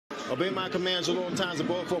Obey my commands at all times,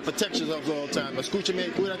 above for protections of all time. Escúchame,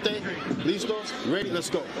 cuídate, listos, ready, let's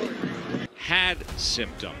go. Had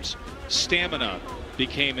symptoms. Stamina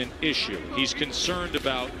became an issue. He's concerned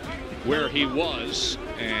about where he was,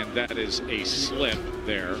 and that is a slip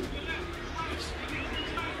there.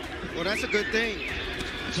 Well, that's a good thing,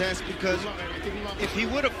 Tess, because if he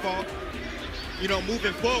would have fought, you know,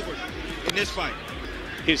 moving forward in this fight.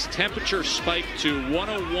 His temperature spiked to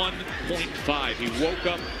 101.5. He woke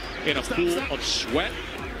up in a pool of sweat.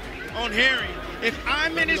 On Herring, if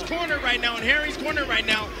I'm in his corner right now, in Herring's corner right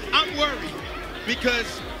now, I'm worried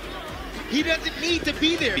because he doesn't need to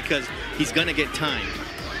be there. Because he's going to get timed.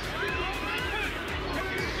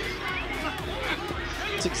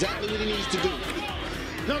 That's exactly what he needs to do.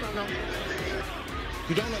 No.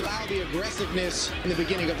 You don't allow the aggressiveness in the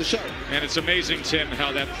beginning of the show. And it's amazing, Tim,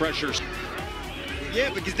 how that pressure's... Yeah,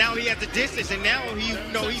 because now he has the distance, and now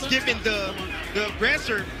he's giving the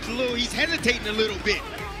aggressor a little. He's hesitating a little bit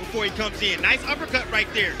before he comes in. Nice uppercut right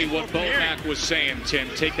there. What Bomac was saying, Tim,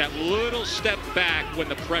 take that little step back when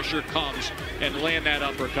the pressure comes and land that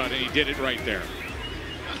uppercut, and he did it right there.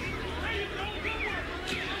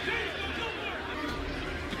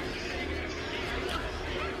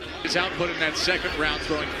 His output in that second round,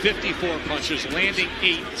 throwing 54 punches, landing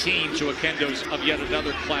 18 to Oquendo's of yet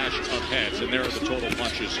another clash of heads, and there are the total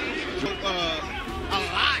punches. A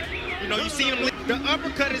lot. You know, you see him. The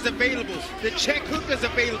uppercut is available. The check hook is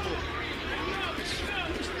available.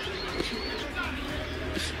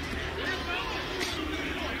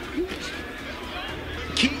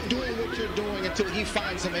 Keep doing what you're doing until he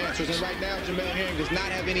finds some answers. And right now, Jamel Herring does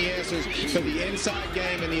not have any answers for the inside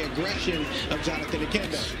game and the aggression of Jonathan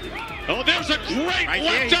Oquendo. Oh, there's a great right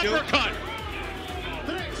left uppercut.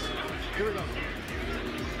 Here we go.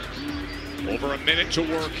 Over a minute to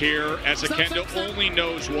work here as Oquendo only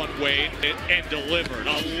knows one way and delivered.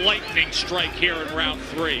 A lightning strike here in round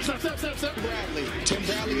 3. Tim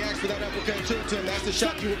Bradley asked for that uppercut too, Tim. That's the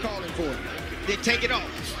shot you were calling for. Then take it off.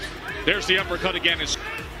 There's the uppercut again. Just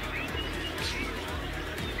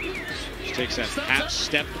takes that half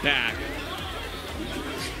step back.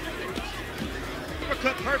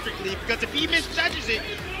 Uppercut perfectly, because if he misjudges it,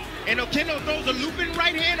 and Oquendo throws a looping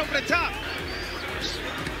right hand over the top.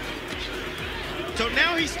 So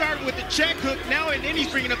now he's starting with the check hook now, and then he's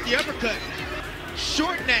bringing up the uppercut.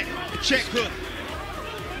 Shorten that check hook.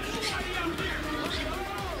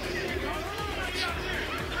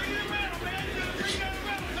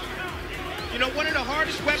 You know, one of the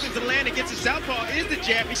hardest weapons to land against a southpaw is the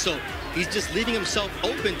jab. So he's just leaving himself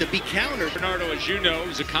open to be countered. Bernardo, as you know, it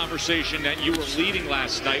was a conversation that you were leading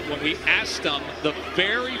last night when we asked him, the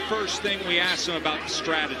very first thing we asked him about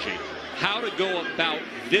strategy, how to go about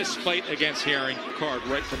this fight against Herring. Card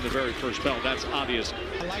right from the very first bell. That's obvious.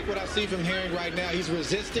 I like what I see from Herring right now. He's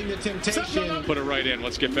resisting the temptation. Put it right in.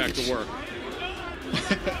 Let's get back to work.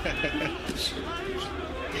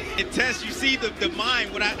 And Tess, you see the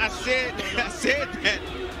mind. What I said that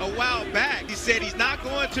a while back. He said he's not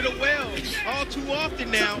going to the well all too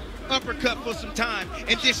often now. Uppercut for some time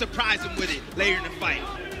and then surprise him with it later in the fight.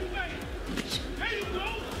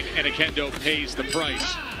 And Oquendo pays the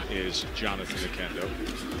price. Is Jonathan Oquendo.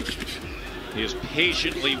 He has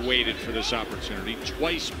patiently waited for this opportunity,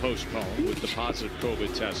 twice postponed with the positive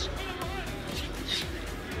COVID test.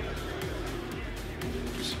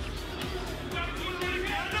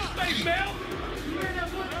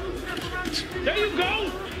 There you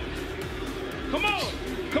go. Come on,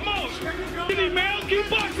 Mel. Keep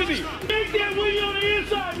boxing me. Make that when you're on the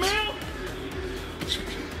inside, Mel.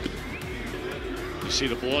 You see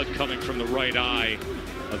the blood coming from the right eye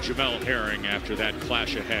of Jamel Herring after that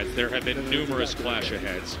clash of heads. There have been numerous clash of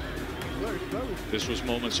heads. This was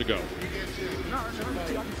moments ago.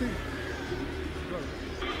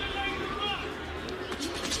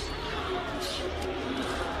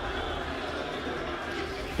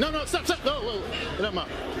 No, stop. No, let him out.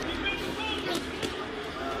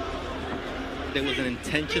 There was an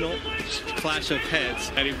intentional clash of heads.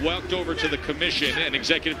 And he walked over to the commission and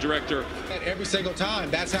executive director. Every single time,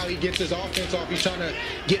 that's how he gets his offense off. He's trying to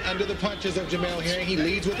get under the punches of Jamel Herring. He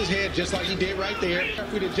leads with his head, just like he did right there.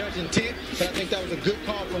 For the judge intent, but I think that was a good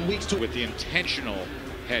call from Weeks to with the intentional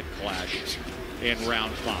head clash in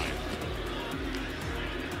round 5.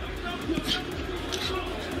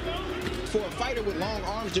 For a fighter with long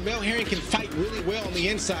arms, Jamel Herring can fight really well on the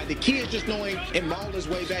inside. The key is just knowing and maul his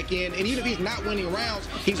way back in. And even if he's not winning rounds,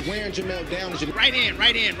 he's wearing Jamel down. Right in.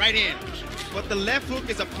 But the left hook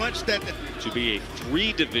is a punch that... To be a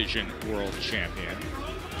 3-division world champion.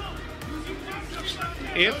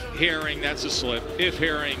 If Herring, that's a slip. If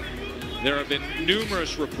Herring, there have been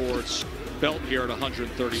numerous reports belt here at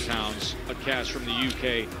 130 pounds, a cast from the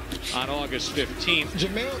UK on August 15th.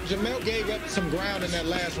 Jamel gave up some ground in that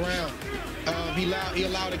last round. He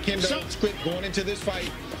allowed Oquendo script going into this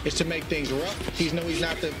fight is to make things rough. He's not he's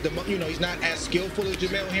not as skillful as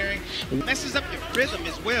Jamel Herring. Messes up your rhythm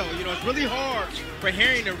as well. You know, it's really hard for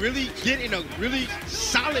Herring to really get in a really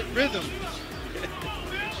solid rhythm.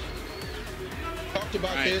 Talked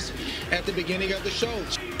about this at the beginning of the show,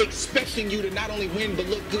 expecting you to not only win but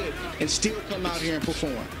look good and still come out here and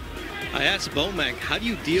perform. I asked Bomac, how do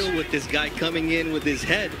you deal with this guy coming in with his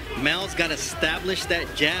head? Mal's got to establish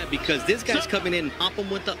that jab because this guy's coming in and pop him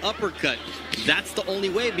with the uppercut. That's the only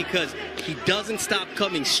way because he doesn't stop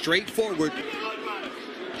coming straight forward.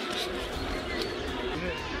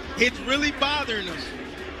 It's really bothering him.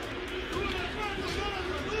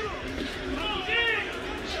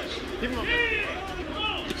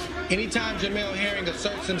 Anytime Jamel Herring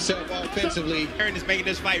asserts himself offensively, Herring is making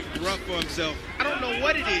this fight rough for himself. I don't know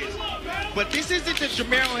what it is, but this isn't the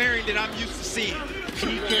Jamel Herring that I'm used to seeing.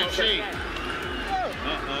 He can't see.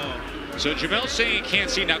 So Jamel's saying he can't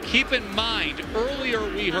see. Now keep in mind, earlier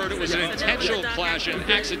we heard it was an intentional clash, an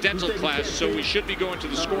accidental clash, so we should be going to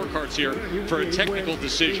the scorecards here for a technical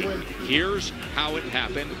decision. Here's how it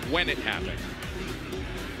happened, when it happened.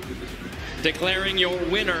 Declaring your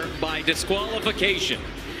winner by disqualification,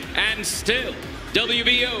 and still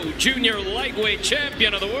WBO Junior Lightweight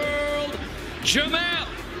Champion of the World, Jamel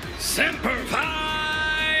Semper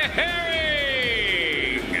Fi Herring.